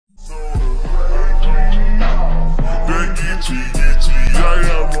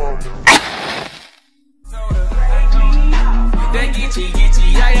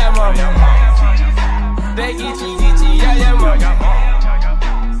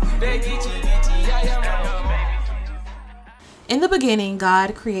In the beginning,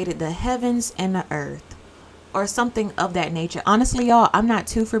 God created the heavens and the earth, or something of that nature. Honestly, y'all, I'm not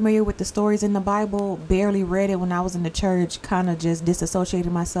too familiar with the stories in the Bible. Barely read it when I was in the church, kind of just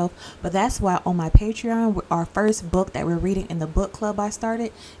disassociated myself. But that's why on my Patreon, our first book that we're reading in the book club I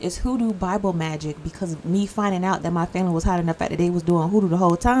started is Hoodoo Bible Magic, because me finding out that my family was hiding the fact that they was doing hoodoo the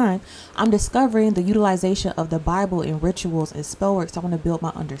whole time, I'm discovering the utilization of the Bible in rituals and spell work. So I want to build my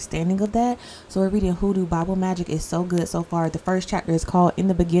understanding of that. So we're reading Hoodoo Bible Magic. It's so good so far. The first chapter is called In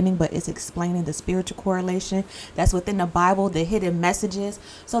the Beginning, but it's explaining the spiritual correlation that's within the Bible, the hidden messages.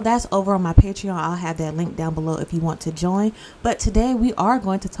 So that's over on my Patreon. I'll have that link down below if you want to join. But today we are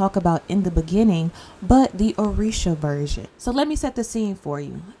going to talk about In the Beginning, but the Orisha version. So let me set the scene for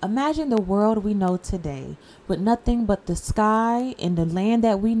you. Imagine the world we know today with nothing but the sky, and the land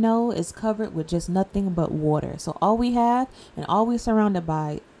that we know is covered with just nothing but water. So all we have and all we're surrounded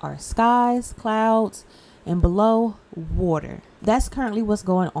by are skies, clouds, and below, water. That's currently what's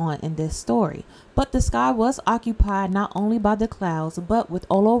going on in this story. But the sky was occupied not only by the clouds, but with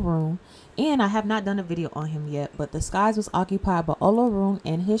Olorun. And I have not done a video on him yet, but the skies was occupied by Olorun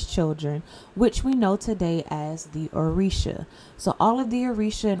and his children, which we know today as the Orisha. So all of the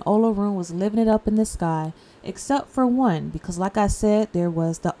Orisha and Olorun was living it up in the sky, except for one, because like I said, there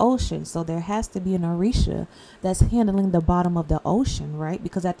was the ocean. So there has to be an Orisha that's handling the bottom of the ocean, right?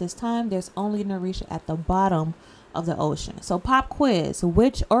 Because at this time, there's only an Orisha at the bottom of the ocean. So pop quiz,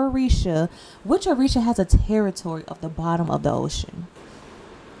 which Orisha has a territory of the bottom of the ocean?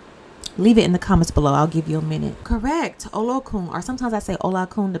 Leave it in the comments below. I'll give you a minute. Correct. Olokun, or sometimes I say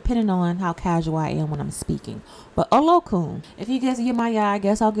Olakun, depending on how casual I am when I'm speaking. But Olokun, if you guess Yamaya, I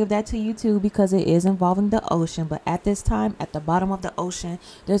guess I'll give that to you too, because it is involving the ocean. But at this time, at the bottom of the ocean,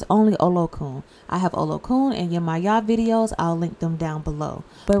 there's only Olokun. I have Olokun and Yamaya videos. I'll link them down below.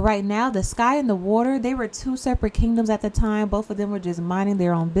 But right now, the sky and the water, they were two separate kingdoms at the time. Both of them were just minding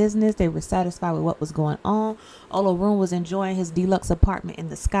their own business. They were satisfied with what was going on. Olorun was enjoying his deluxe apartment in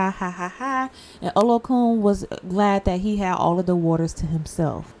the sky, ha ha ha, and Olokun was glad that he had all of the waters to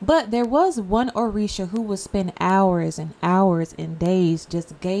himself. But there was one Orisha who would spend hours and hours and days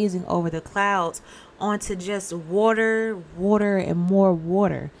just gazing over the clouds onto just water, water, and more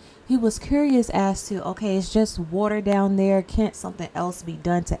water. He was curious as to, okay, it's just water down there. Can't something else be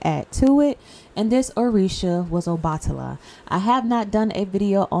done to add to it? And this Orisha was Obatala. I have not done a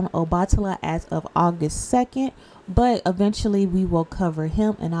video on Obatala as of August 2nd, but eventually we will cover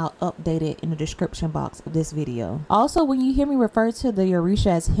him, and I'll update it in the description box of this video. Also, when you hear me refer to the Orisha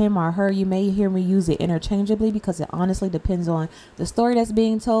as him or her, you may hear me use it interchangeably, because it honestly depends on the story that's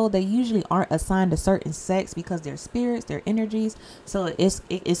being told. They usually aren't assigned a certain sex because they're spirits, they're energies, so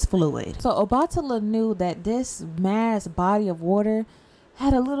it's fluid. So Obatala knew that this mass body of water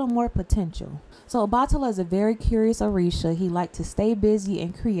had a little more potential. So Obatala is a very curious Orisha. He liked to stay busy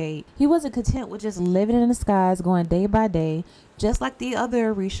and create. He wasn't content with just living in the skies, going day by day. Just like the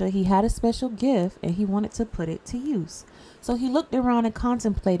other Orisha, he had a special gift and he wanted to put it to use. So he looked around and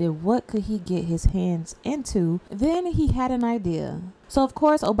contemplated what could he get his hands into. Then he had an idea. So of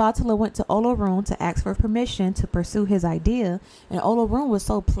course Obatala went to Olorun to ask for permission to pursue his idea. And Olorun was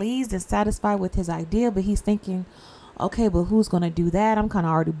so pleased and satisfied with his idea, but he's thinking, okay, but who's going to do that? I'm kind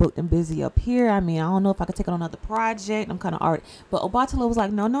of already booked and busy up here. I mean, I don't know if I could take on another project. I'm kind of already. But Obatala was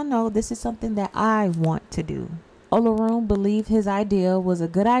like, no, this is something that I want to do. Olorun believed his idea was a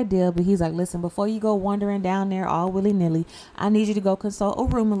good idea, but he's like, listen, before you go wandering down there all willy-nilly, I need you to go consult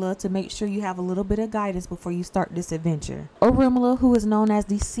Orunmila to make sure you have a little bit of guidance before you start this adventure. Orunmila, who is known as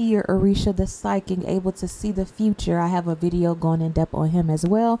the seer Orisha, the psychic, able to see the future. I have a video going in depth on him as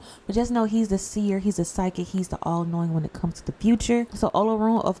well, but just know he's the seer, he's a psychic, he's the all-knowing when it comes to the future. So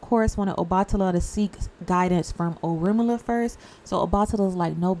Olorun, of course, wanted Obatala to seek guidance from Orunmila first. So Obatala's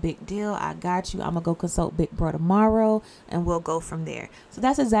like, no big deal, I got you. I'm gonna go consult Big Bro tomorrow, and we'll go from there. So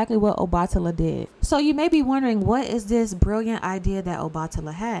that's exactly what Obatala did. So you may be wondering, what is this brilliant idea that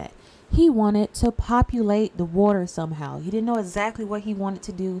Obatala had? He wanted to populate the water somehow. He didn't know exactly what he wanted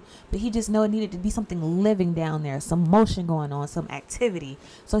to do, but he just knew it needed to be something living down there, some motion going on, some activity.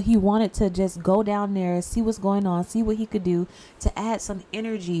 So he wanted to just go down there, see what's going on, see what he could do to add some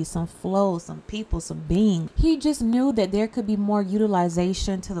energy, some flow, some people, some being. He just knew that there could be more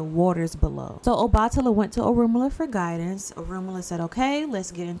utilization to the waters below. So Obatala went to Orunmila for guidance. Orunmila said, okay,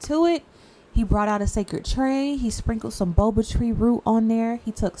 let's get into it. He brought out a sacred tray. He sprinkled some boba tree root on there.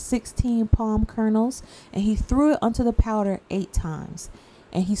 He took 16 palm kernels and he threw it onto the powder 8 times.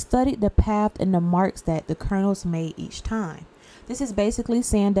 And he studied the path and the marks that the kernels made each time. This is basically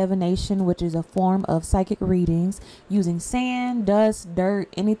sand divination, which is a form of psychic readings using sand, dust, dirt,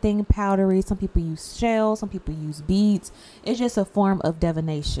 anything powdery. Some people use shells, some people use beads. It's just a form of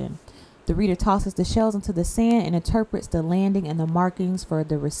divination. The reader tosses the shells into the sand and interprets the landing and the markings for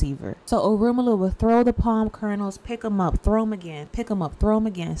the receiver. So Orunmila will throw the palm kernels, pick them up, throw them again, pick them up, throw them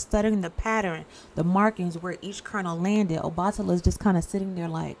again, studying the pattern, the markings where each kernel landed. Obatala is just kind of sitting there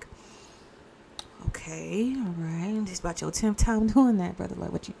like, okay, all right, this is about your 10th time doing that, brother.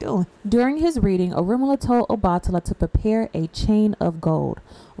 Like, what you doing? During his reading, Orunmila told Obatala to prepare a chain of gold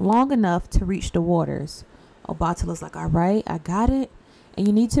long enough to reach the waters. Obatala's like, all right, I got it. And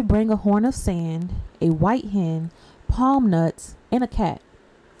you need to bring a horn of sand, a white hen, palm nuts, and a cat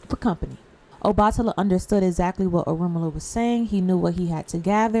for company. Obatala understood exactly what Orunmila was saying. He knew what he had to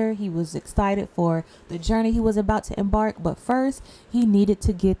gather. He was excited for the journey he was about to embark. But first, he needed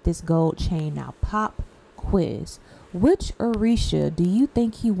to get this gold chain. Now, pop quiz. Which Orisha do you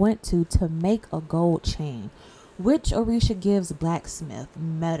think he went to make a gold chain? Which Orisha gives blacksmith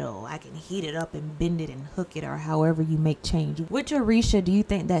metal? I can heat it up and bend it and hook it, or however you make change. Which Orisha do you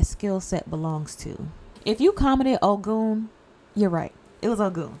think that skill set belongs to? If you commented Ogun, you're right. It was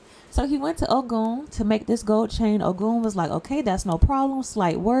Ogun. So he went to Ogun to make this gold chain. Ogun was like, okay, that's no problem.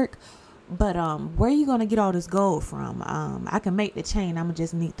 Slight work. But where are you going to get all this gold from? I can make the chain. I'm going to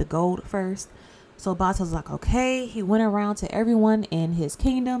just need the gold first. So Obatala was like, okay. He went around to everyone in his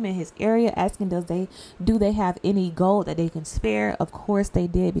kingdom, in his area, asking, do they have any gold that they can spare? Of course they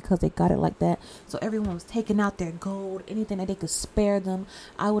did, because they got it like that. So everyone was taking out their gold, anything that they could spare them.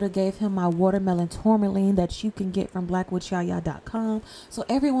 I would have gave him my watermelon tourmaline that you can get from BlaqueWitchYaya.com. So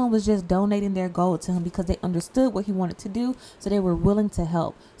everyone was just donating their gold to him because they understood what he wanted to do. So they were willing to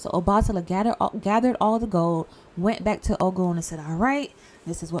help. So Obatala gathered all the gold, went back to Ogun and said, all right,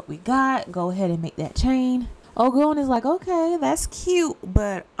 this is what we got. Go ahead and make that chain. Ogun is like, okay, that's cute,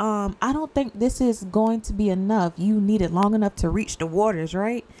 but I don't think this is going to be enough. You need it long enough to reach the waters,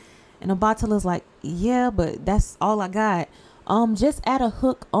 right? And Obatala is like, yeah, but that's all I got. Just add a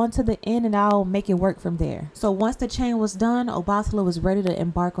hook onto the end and I'll make it work from there. So once the chain was done, Obatala was ready to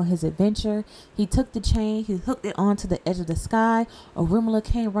embark on his adventure. He took the chain, he hooked it onto the edge of the sky. Orunmila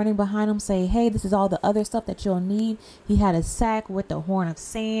came running behind him saying, hey, this is all the other stuff that you'll need. He had a sack with the horn of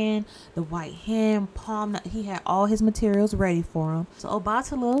sand, the white hen, palm nut. He had all his materials ready for him. So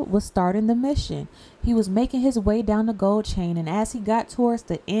Obatala was starting the mission. He was making his way down the gold chain, and as he got towards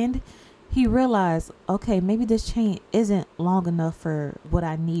the end, he realized, okay, maybe this chain isn't long enough for what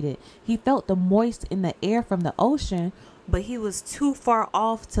I needed. He felt the moist in the air from the ocean, but he was too far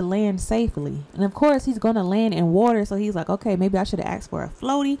off to land safely. And of course, he's going to land in water, so he's like, okay, maybe I should have asked for a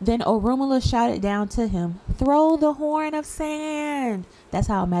floaty. Then Orunmila shouted down to him, throw the horn of sand. That's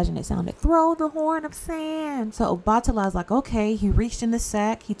how I imagine it sounded. Throw the horn of sand. So Obatala is like, okay. He reached in the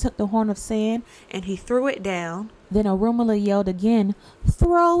sack, he took the horn of sand, and he threw it down. Then Orunmila yelled again,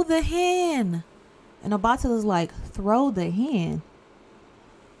 throw the hen. And Obatala is like, throw the hen?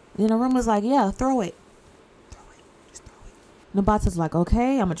 Then Orunmila's like, yeah, throw it. Nabatala's like,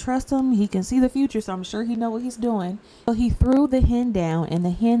 okay, I'm gonna trust him. He can see the future, so I'm sure he know what he's doing. So he threw the hen down, and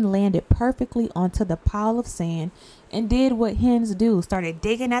the hen landed perfectly onto the pile of sand and did what hens do. Started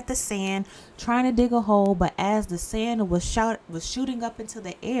digging at the sand, trying to dig a hole. But as the sand was shooting up into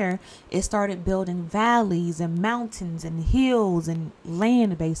the air, it started building valleys and mountains and hills and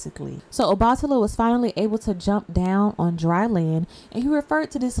land, basically. So Obatala was finally able to jump down on dry land, and he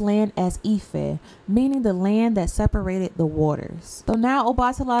referred to this land as Ife, meaning the land that separated the waters. So now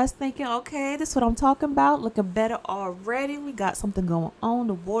Obatala is thinking, okay, this is what I'm talking about. Looking better already. We got something going on.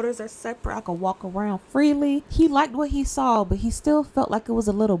 The waters are separate. I can walk around freely. He liked what he saw, but he still felt like it was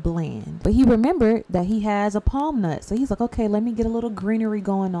a little bland. But he remembered that he has a palm nut, so he's like, okay, let me get a little greenery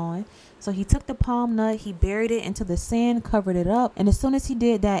going on. So he took the palm nut, he buried it into the sand, covered it up, and as soon as he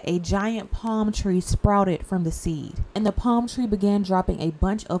did that, a giant palm tree sprouted from the seed. And the palm tree began dropping a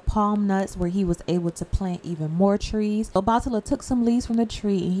bunch of palm nuts, where he was able to plant even more trees. Obatala took some leaves from the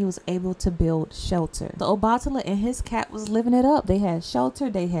tree and he was able to build shelter. So Obatala and his cat was living it up. They had shelter,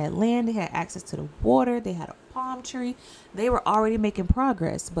 they had land, they had access to the water, they had a palm tree. They were already making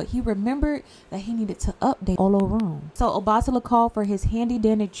progress, but he remembered that he needed to update Olorun. So Obatala called for his handy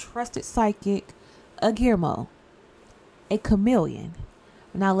dandy trusted psychic, Agirmo, a chameleon,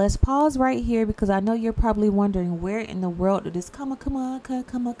 Now let's pause right here because I know you're probably wondering where in the world did this come a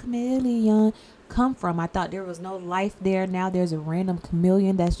chameleon come from. I thought there was no life there. Now there's a random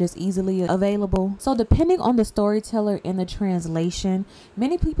chameleon that's just easily available. So depending on the storyteller in the translation,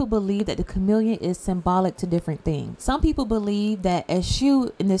 many people believe that the chameleon is symbolic to different things. Some people believe that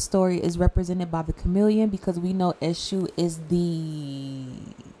Eshu in this story is represented by the chameleon because we know Eshu is the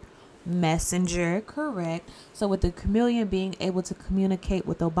messenger, correct? So with the chameleon being able to communicate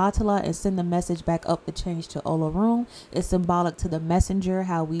with Obatala and send the message back up the change to Olorun, it's symbolic to the messenger,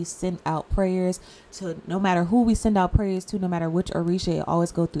 how we send out prayers to no matter who we send out prayers to, no matter which Orisha, it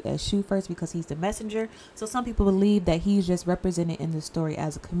always go through Eshu first because he's the messenger. So some people believe that he's just represented in the story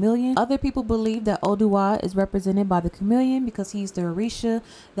as a chameleon. Other people believe that Oduwa is represented by the chameleon because he's the Orisha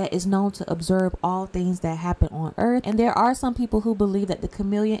that is known to observe all things that happen on earth. And there are some people who believe that the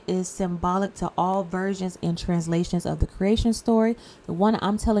chameleon is symbolic to all versions and translations of the creation story. The one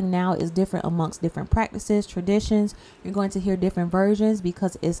I'm telling now is different amongst different practices, traditions. You're going to hear different versions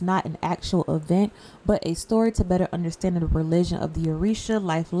because it's not an actual event, but a story to better understand the religion of the Orisha,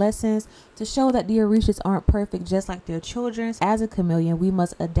 life lessons, to show that the Orishas aren't perfect just like their children. As a chameleon, we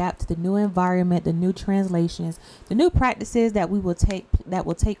must adapt to the new environment, the new translations, the new practices that will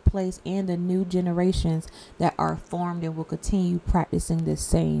take place, and the new generations that are formed and will continue practicing this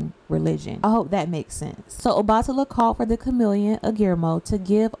same religion. I hope that makes sense. So Obatala called for the chameleon Agirmo to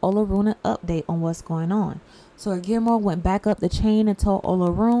give Olorun an update on what's going on. So Agirmo went back up the chain and told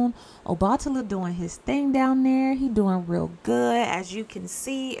Olorun, Obatala doing his thing down there. He doing real good. As you can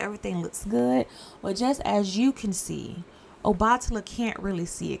see, everything looks good. But just as you can see, Obatala can't really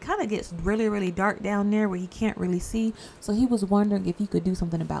see. It kind of gets really dark down there where he can't really see. So he was wondering if he could do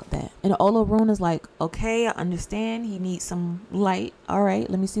something about that. And Olorun is like, okay, I understand. He needs some light. All right,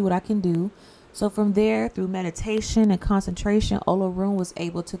 let me see what I can do. So from there, through meditation and concentration, Olorun was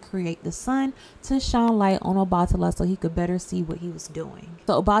able to create the sun to shine light on Obatala so he could better see what he was doing.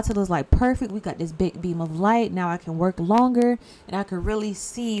 So Obatala's like, perfect, we got this big beam of light. Now I can work longer and I can really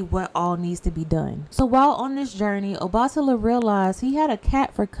see what all needs to be done. So while on this journey, Obatala realized he had a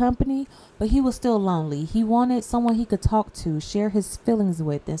cat for company, but he was still lonely. He wanted someone he could talk to, share his feelings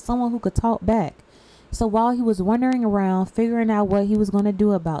with, and someone who could talk back. So while he was wandering around, figuring out what he was going to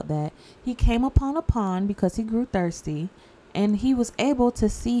do about that, he came upon a pond because he grew thirsty, and he was able to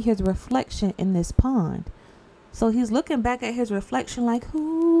see his reflection in this pond. So he's looking back at his reflection like,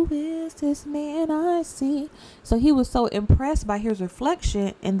 who is this man I see? So he was so impressed by his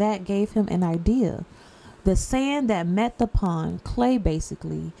reflection, and that gave him an idea. The sand that met the pond, clay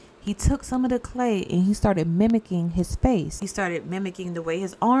basically, he took some of the clay and he started mimicking his face. He started mimicking the way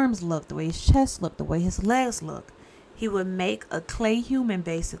his arms looked, the way his chest looked, the way his legs looked. He would make a clay human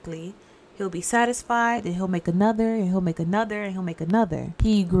basically. He'll be satisfied, then he'll make another, and he'll make another, and he'll make another.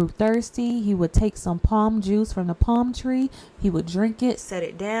 He grew thirsty. He would take some palm juice from the palm tree. He would drink it, set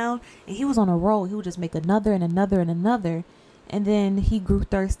it down, and he was on a roll. He would just make another and another and another. And then he grew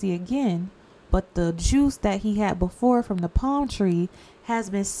thirsty again. But the juice that he had before from the palm tree has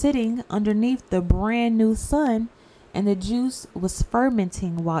been sitting underneath the brand new sun, and the juice was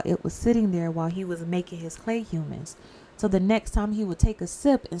fermenting while it was sitting there while he was making his clay humans. So the next time he would take a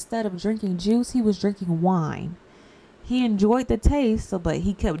sip, instead of drinking juice, he was drinking wine. He enjoyed the taste, but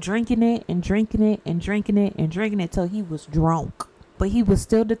he kept drinking it and drinking it and drinking it and drinking it till he was drunk. But he was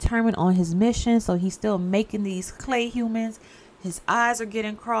still determined on his mission, so he's still making these clay humans. His eyes are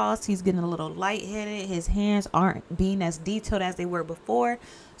getting crossed. He's getting a little lightheaded. His hands aren't being as detailed as they were before.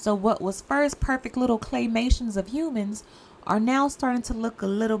 So what was first perfect little claymations of humans are now starting to look a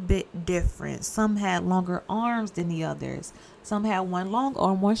little bit different. Some had longer arms than the others. Some had one long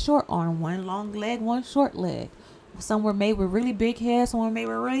arm, one short arm, one long leg, one short leg. Some were made with really big heads. Some were made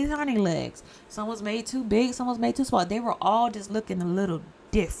with really tiny legs. Some was made too big. Some was made too small. They were all just looking a little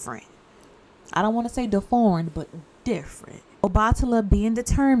different. I don't want to say deformed, but different. Obatala, being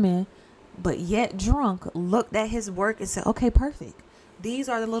determined but yet drunk, looked at his work and said, okay, perfect. These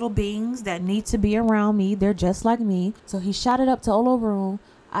are the little beings that need to be around me. They're just like me. So he shouted up to Olorun,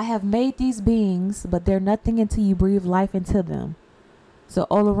 I have made these beings, but they're nothing until you breathe life into them. So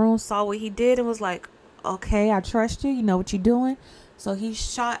Olorun saw what he did and was like, okay, I trust you. You know what you're doing. So he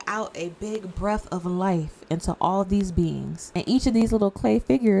shot out a big breath of life into all these beings. And each of these little clay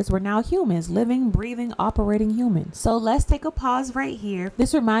figures were now humans, living, breathing, operating humans. So let's take a pause right here.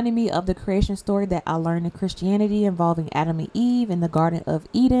 This reminded me of the creation story that I learned in Christianity involving Adam and Eve in the Garden of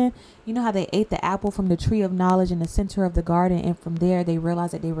Eden. You know how they ate the apple from the tree of knowledge in the center of the garden, and from there they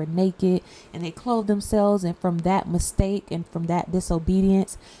realized that they were naked and they clothed themselves, and from that mistake and from that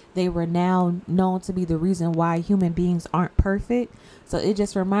disobedience, they were now known to be the reason why human beings aren't perfect. So it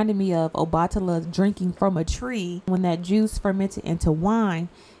just reminded me of Obatala drinking from a tree. When that juice fermented into wine,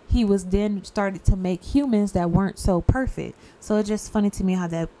 he was then started to make humans that weren't so perfect. So it's just funny to me how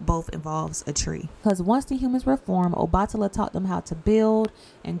that both involves a tree. Because once the humans were formed, Obatala taught them how to build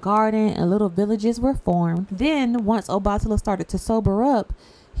and garden, and little villages were formed. Then once Obatala started to sober up,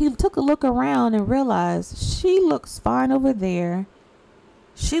 he took a look around and realized she looks fine over there.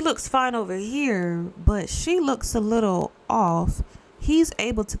 She looks fine over here, but she looks a little off. He's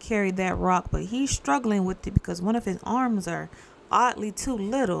able to carry that rock, but he's struggling with it because one of his arms are oddly too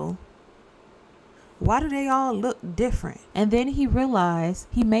little. Why do they all look different? And then he realized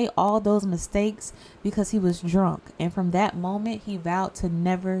he made all those mistakes because he was drunk. And from that moment, he vowed to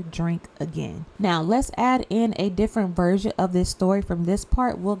never drink again. Now, let's add in a different version of this story from this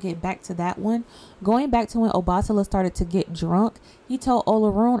part. We'll get back to that one. Going back to when Obatala started to get drunk, he told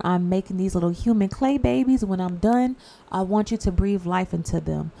Olorun, I'm making these little human clay babies. When I'm done, I want you to breathe life into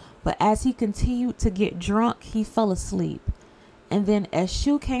them. But as he continued to get drunk, he fell asleep. And then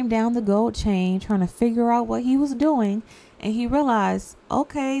Eshu came down the gold chain trying to figure out what he was doing. And he realized,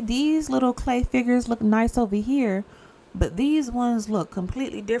 okay, these little clay figures look nice over here, but these ones look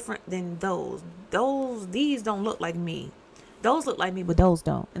completely different than those. These don't look like me. Those look like me, but those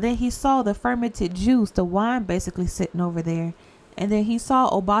don't. And then he saw the fermented juice, the wine basically sitting over there. And then he saw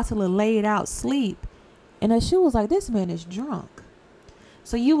Obatala laid out sleep. And Eshu was like, this man is drunk.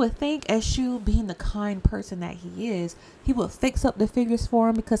 So you would think Eshu, being the kind person that he is, he would fix up the figures for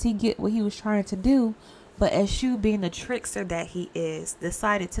him because he get what he was trying to do. But Eshu, being the trickster that he is,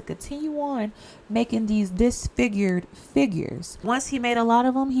 decided to continue on making these disfigured figures. Once he made a lot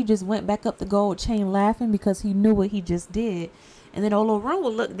of them, he just went back up the gold chain laughing because he knew what he just did. And then Olorun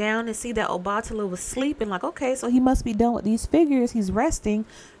would look down and see that Obatala was sleeping, like, okay, so he must be done with these figures. He's resting.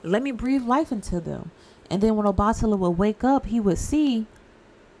 Let me breathe life into them. And then when Obatala would wake up, he would see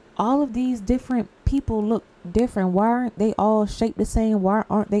all of these different people look different. Why aren't they all shaped the same? Why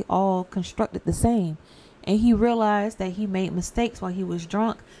aren't they all constructed the same? And he realized that he made mistakes while he was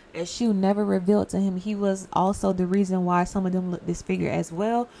drunk. Eshu never revealed to him he was also the reason why some of them looked disfigured as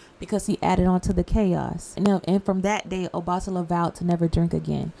well, because he added on to the chaos. And from that day, Obatala vowed to never drink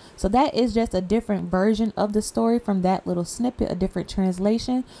again. So that is just a different version of the story from that little snippet, a different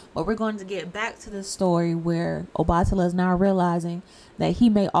translation. But we're going to get back to the story where Obatala is now realizing that he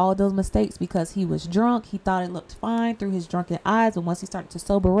made all those mistakes because he was drunk. He thought it looked fine through his drunken eyes, and once he started to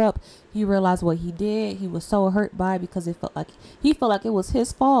sober up, he realized what he did. He was so hurt by it because he felt like it was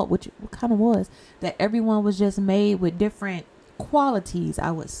his fault, which it kind of was, that everyone was just made with different qualities,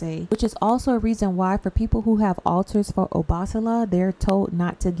 I would say, which is also a reason why for people who have altars for Obatala, they're told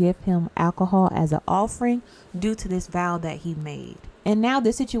not to give him alcohol as an offering due to this vow that he made. And now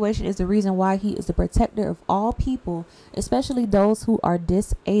this situation is the reason why he is the protector of all people, especially those who are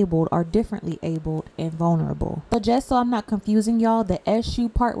disabled or differently abled and vulnerable. So just so I'm not confusing y'all, the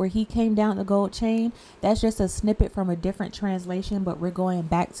Eshu part where he came down the gold chain, that's just a snippet from a different translation, but we're going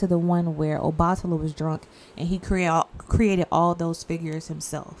back to the one where Obatala was drunk and he created all those figures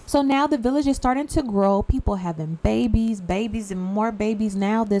himself. So now the village is starting to grow, people having babies and more babies.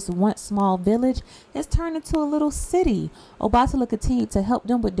 Now this once small village is turned into a little city. Obatala continued to help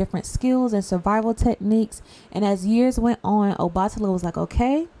them with different skills and survival techniques, and as years went on, Obatala was like,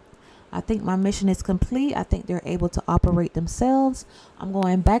 okay, I think my mission is complete. I think they're able to operate themselves. I'm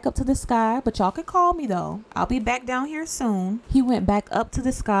going back up to the sky, but y'all can call me though. I'll be back down here soon. He went back up to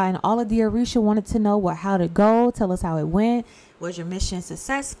the sky, and all of the Orisha wanted to know how to go. Tell us how it went. Was your mission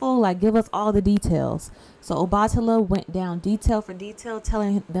successful? Like, give us all the details. So Obatala went down detail for detail,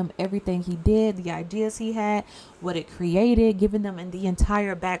 telling them everything he did, the ideas he had, what it created, giving them the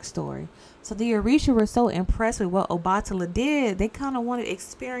entire backstory. So the Orisha were so impressed with what Obatala did, they kind of wanted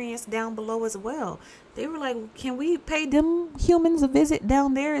experience down below as well. They were like, can we pay them humans a visit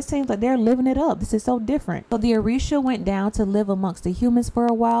down there? It seems like they're living it up. This is so different. So the Orisha went down to live amongst the humans for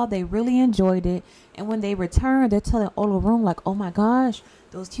a while. They really enjoyed it. And when they returned, they're telling Olorun, like, oh my gosh,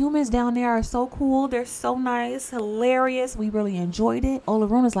 those humans down there are so cool. They're so nice, hilarious. We really enjoyed it.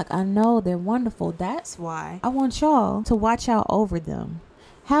 Olorun is like, I know, they're wonderful. That's why I want y'all to watch out over them.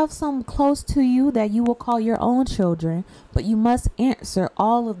 Have some close to you that you will call your own children, but you must answer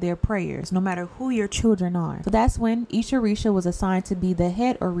all of their prayers, no matter who your children are. So that's when each Orisha was assigned to be the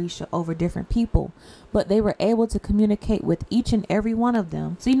head Orisha over different people, but they were able to communicate with each and every one of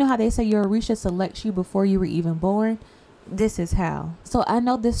them. So you know how they say your Orisha selects you before you were even born? This is how. So I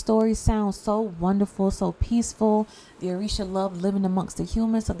know this story sounds so wonderful, so peaceful. The Orisha loved living amongst the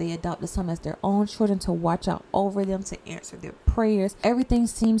humans, so they adopted some as their own children to watch out over them, to answer their prayers. Everything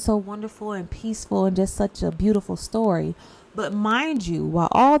seems so wonderful and peaceful and just such a beautiful story. But mind you, while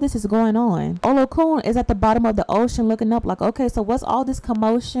all this is going on, Olokun is at the bottom of the ocean looking up like, okay, so what's all this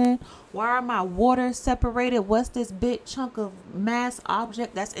commotion? Why are my waters separated? What's this big chunk of mass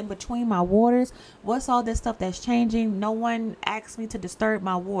object that's in between my waters? What's all this stuff that's changing? No one asked me to disturb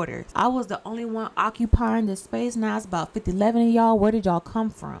my waters. I was the only one occupying this space. Now it's about 50-11 of y'all. Where did y'all come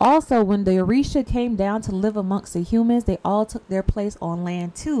from? Also, when the Orisha came down to live amongst the humans, they all took their place on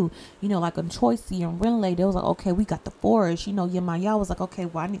land too. You know, like on Choicy and Renley, they was like, okay, we got the forest. You know, Yamaya was like, okay,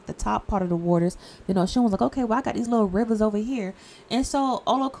 well, I need the top part of the waters. Then Oshun was like, okay, well, I got these little rivers over here. And so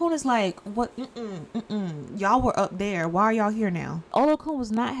Olokun is like, what? Y'all were up there. Why are y'all here now? Olokun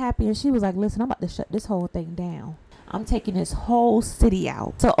was not happy, and she was like, listen, I'm about to shut this whole thing down. I'm taking this whole city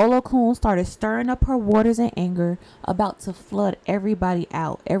out. So Olokun started stirring up her waters in anger, about to flood everybody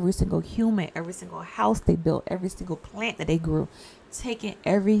out. Every single human, every single house they built, every single plant that they grew, taking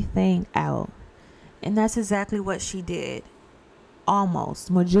everything out. And that's exactly what she did.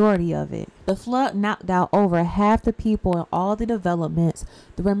 Almost majority of it. The flood knocked out over half the people in all the developments.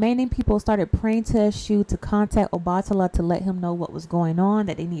 The remaining people started praying to Eshu to contact Obatala to let him know what was going on,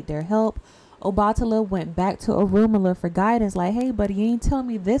 that they need their help. Obatala went back to Orunmila for guidance, like, hey buddy, you ain't tell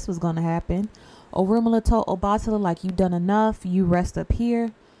me this was gonna happen. Orunmila told Obatala, like, you done enough, you rest up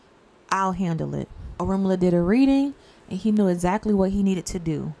here, I'll handle it. Orunmila did a reading and he knew exactly what he needed to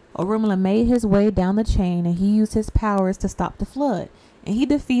do. Orunmila made his way down the chain and he used his powers to stop the flood. And he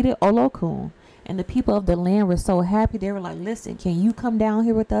defeated Olokun. And the people of the land were so happy. They were like, listen, can you come down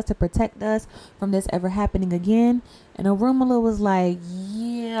here with us to protect us from this ever happening again? And Orunmila was like,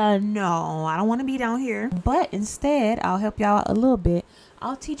 yeah, no, I don't want to be down here. But instead, I'll help y'all out a little bit.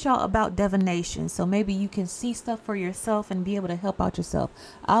 I'll teach y'all about divination. So maybe you can see stuff for yourself and be able to help out yourself.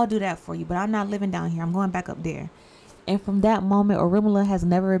 I'll do that for you. But I'm not living down here. I'm going back up there. And from that moment, Orunmila has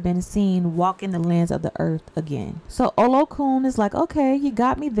never been seen walking the lands of the earth again. So Olokun is like, okay, you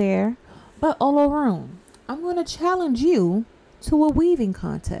got me there. But Olorun, I'm going to challenge you to a weaving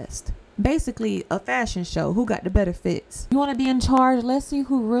contest. Basically, a fashion show. Who got the better fits? You want to be in charge? Let's see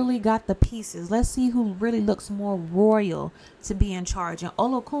who really got the pieces. Let's see who really looks more royal to be in charge. And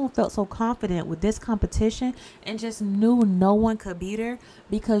Olokun felt so confident with this competition and just knew no one could beat her,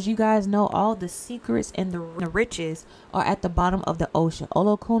 because you guys know all the secrets and the riches are at the bottom of the ocean.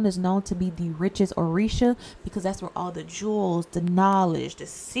 Olokun is known to be the richest Orisha because that's where all the jewels, the knowledge, the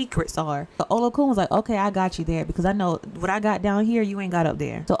secrets are. So Olokun was like, okay, I got you there, because I know what I got down here, you ain't got up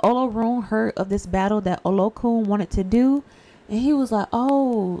there. So Olorun heard of this battle that Olokun wanted to do, and he was like,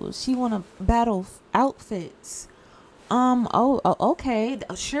 oh, she want to battle outfits. Okay,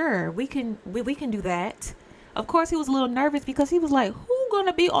 sure, we can do that. Of course, he was a little nervous because he was like, who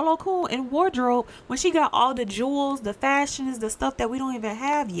gonna be Olokun in wardrobe when she got all the jewels, the fashions, the stuff that we don't even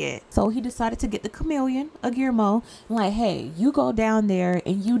have yet? So he decided to get the chameleon, Agirmo, and like, hey, you go down there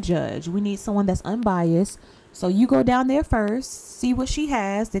and you judge. We need someone that's unbiased. So you go down there first, see what she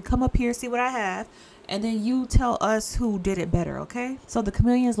has, then come up here, see what I have, and then you tell us who did it better, okay? So the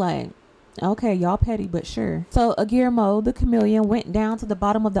chameleon's like, okay, y'all petty, but sure. So Agirmo, the chameleon, went down to the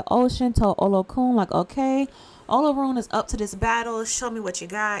bottom of the ocean, told Olokun, like, okay, Olorun is up to this battle. Show me what you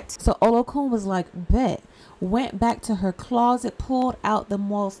got. So Olokun was like, bet. Went back to her closet, pulled out the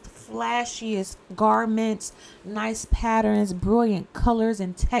most flashiest garments, nice patterns, brilliant colors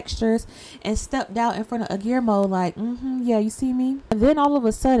and textures, and stepped out in front of Agirmo like, yeah, you see me? And then all of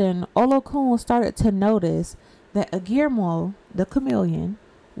a sudden, Olokun started to notice that Agirmo, the chameleon,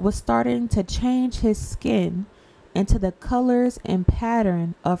 was starting to change his skin into the colors and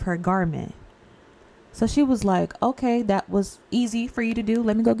pattern of her garment. So she was like, okay, that was easy for you to do.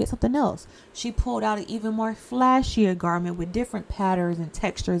 Let me go get something else. She pulled out an even more flashier garment with different patterns and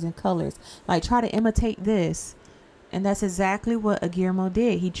textures and colors. Like, try to imitate this. And that's exactly what Agirmo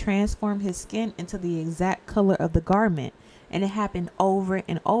did. He transformed his skin into the exact color of the garment. And it happened over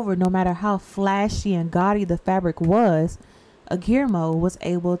and over. No matter how flashy and gaudy the fabric was, Agirmo was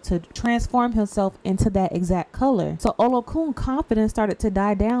able to transform himself into that exact color. So Olokun's confidence started to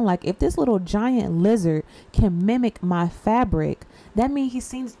die down. Like, if this little giant lizard can mimic my fabric, that means he's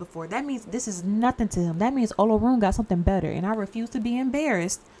seen this before. That means this is nothing to him. That means Olorun got something better, and I refuse to be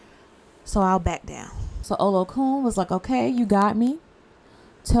embarrassed, so I'll back down. So Olokun was like, okay, you got me.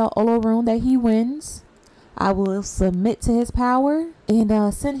 Tell Olorun that he wins. I will submit to his power.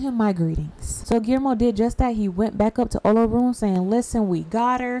 and send him my greetings. So Guillermo did just that. He went back up to Olo's room saying, listen, we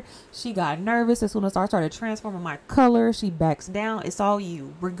got her. She got nervous as soon as I started transforming my color. She backs down. It's all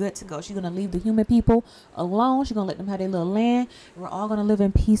you. We're good to go. She's going to leave the human people alone. She's going to let them have their little land. We're all going to live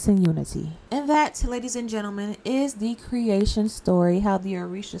in peace and unity. And that, ladies and gentlemen, is the creation story, how the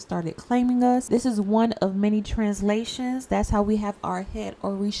Orisha started claiming us. This is one of many translations. That's how we have our head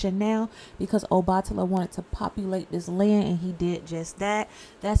Orisha now, because Obatala wanted to populate this land, and he did just that.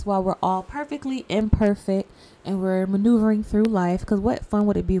 That's why we're all perfectly imperfect and we're maneuvering through life, because what fun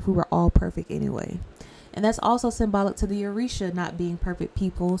would it be if we were all perfect anyway? And that's also symbolic to the Orisha not being perfect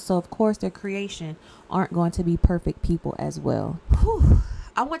people. So of course their creation aren't going to be perfect people as well. Whew.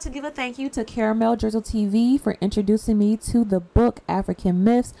 I want to give a thank you to Karamel Drizzle TV for introducing me to the book African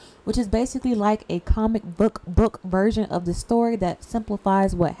Myths, which is basically like a comic book version of the story that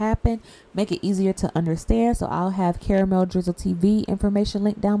simplifies what happened, make it easier to understand. So I'll have Karamel Drizzle TV information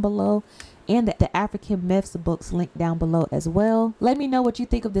linked down below, and the African Myths books linked down below as well. Let me know what you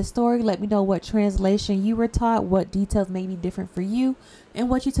think of this story. Let me know what translation you were taught, what details may be different for you, and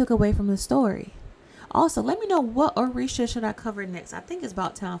what you took away from the story. Also, let me know what Orisha should I cover next. I think it's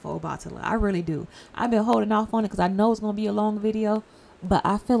about time for Obatala. I really do. I've been holding off on it because I know it's going to be a long video, but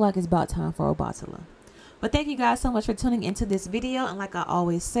I feel like it's about time for Obatala. But thank you guys so much for tuning into this video. And like I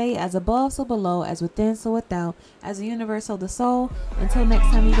always say, as above, so below, as within, so without, as the universe, so the soul. Until next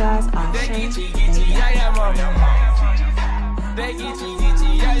time, you guys, I'm Shay.